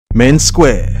Men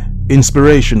Square,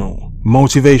 inspirational,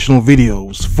 motivational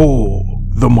videos for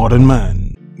the modern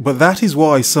man. But that is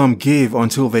why some give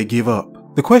until they give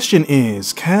up. The question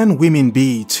is, can women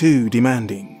be too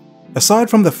demanding? Aside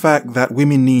from the fact that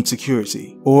women need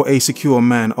security, or a secure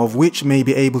man of which may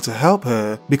be able to help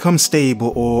her become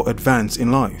stable or advance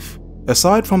in life.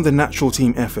 Aside from the natural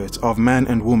team effort of man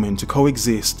and woman to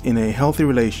coexist in a healthy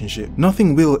relationship,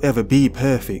 nothing will ever be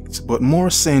perfect, but more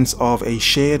a sense of a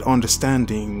shared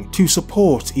understanding to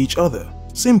support each other.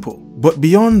 Simple. But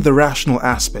beyond the rational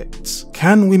aspects,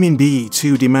 can women be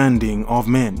too demanding of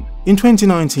men? In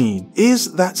 2019,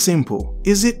 is that simple?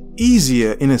 Is it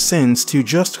easier in a sense to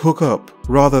just hook up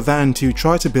rather than to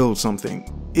try to build something?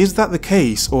 Is that the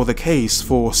case or the case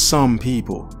for some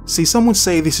people? See, some would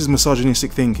say this is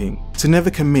misogynistic thinking, to never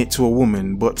commit to a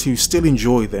woman but to still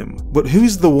enjoy them. But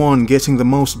who's the one getting the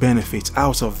most benefit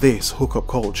out of this hookup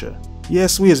culture?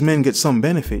 Yes, we as men get some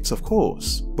benefits, of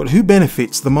course. But who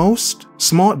benefits the most?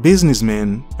 Smart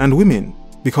businessmen and women.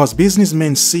 Because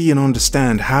businessmen see and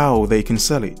understand how they can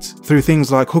sell it, through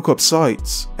things like hookup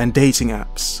sites and dating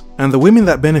apps. And the women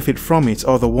that benefit from it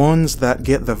are the ones that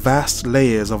get the vast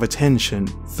layers of attention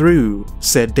through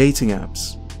said dating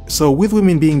apps. So with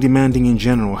women being demanding in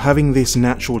general, having this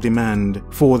natural demand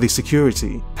for the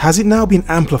security, has it now been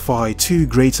amplified to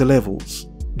greater levels?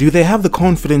 Do they have the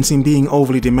confidence in being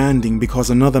overly demanding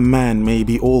because another man may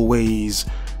be always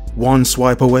one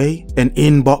swipe away, an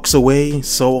inbox away,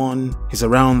 so on? He's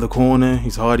around the corner,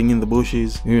 he's hiding in the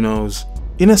bushes, who knows?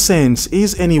 In a sense,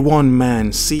 is any one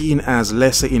man seen as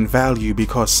lesser in value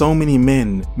because so many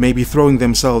men may be throwing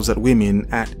themselves at women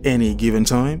at any given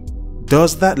time?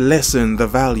 Does that lessen the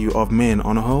value of men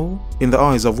on a whole, in the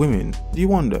eyes of women? Do you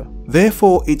wonder?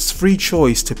 Therefore, it's free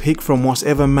choice to pick from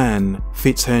whatever man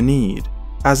fits her need.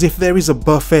 As if there is a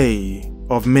buffet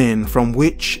of men from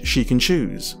which she can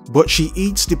choose, but she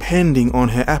eats depending on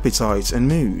her appetite and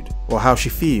mood, or how she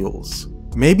feels.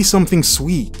 Maybe something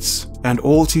sweet and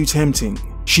all too tempting.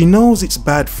 She knows it's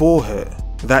bad for her,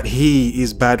 that he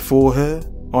is bad for her,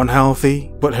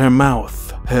 unhealthy, but her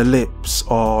mouth, her lips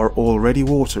are already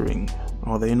watering,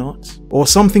 are they not? Or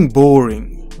something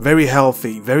boring, very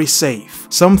healthy, very safe,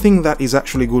 something that is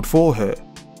actually good for her.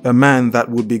 A man that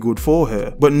would be good for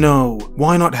her. But no,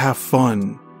 why not have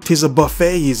fun? 'Tis a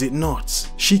buffet, is it not?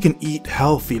 She can eat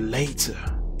healthy later.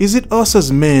 Is it us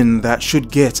as men that should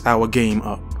get our game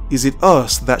up? Is it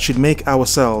us that should make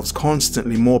ourselves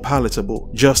constantly more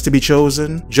palatable just to be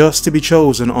chosen? Just to be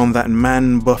chosen on that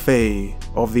man buffet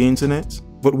of the internet?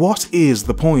 But what is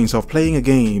the point of playing a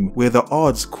game where the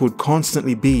odds could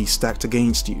constantly be stacked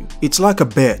against you? It's like a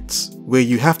bet where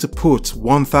you have to put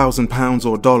 £1,000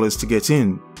 or dollars to get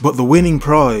in, but the winning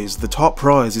prize, the top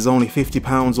prize, is only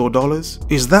 £50 or dollars?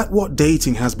 Is that what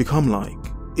dating has become like?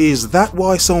 Is that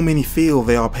why so many feel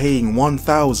they are paying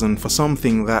 $1,000 for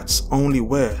something that's only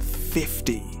worth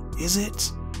 $50? Is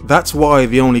it? That's why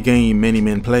the only game many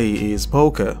men play is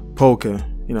poker. Poker.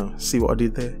 You know, see what I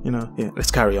did there? You know, yeah,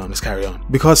 let's carry on.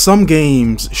 Because some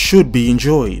games should be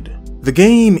enjoyed. The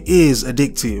game is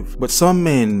addictive, but some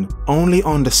men only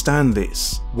understand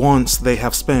this once they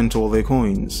have spent all their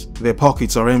coins. Their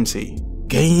pockets are empty,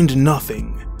 gained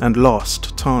nothing, and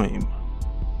lost time.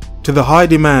 To the high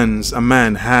demands a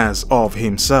man has of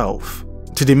himself,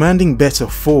 to demanding better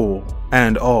for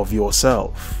and of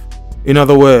yourself. In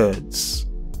other words,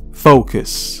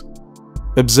 focus,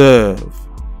 observe,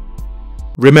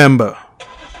 remember.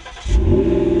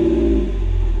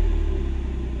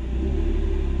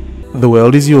 The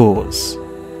world is yours.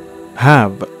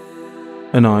 Have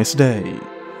a nice day.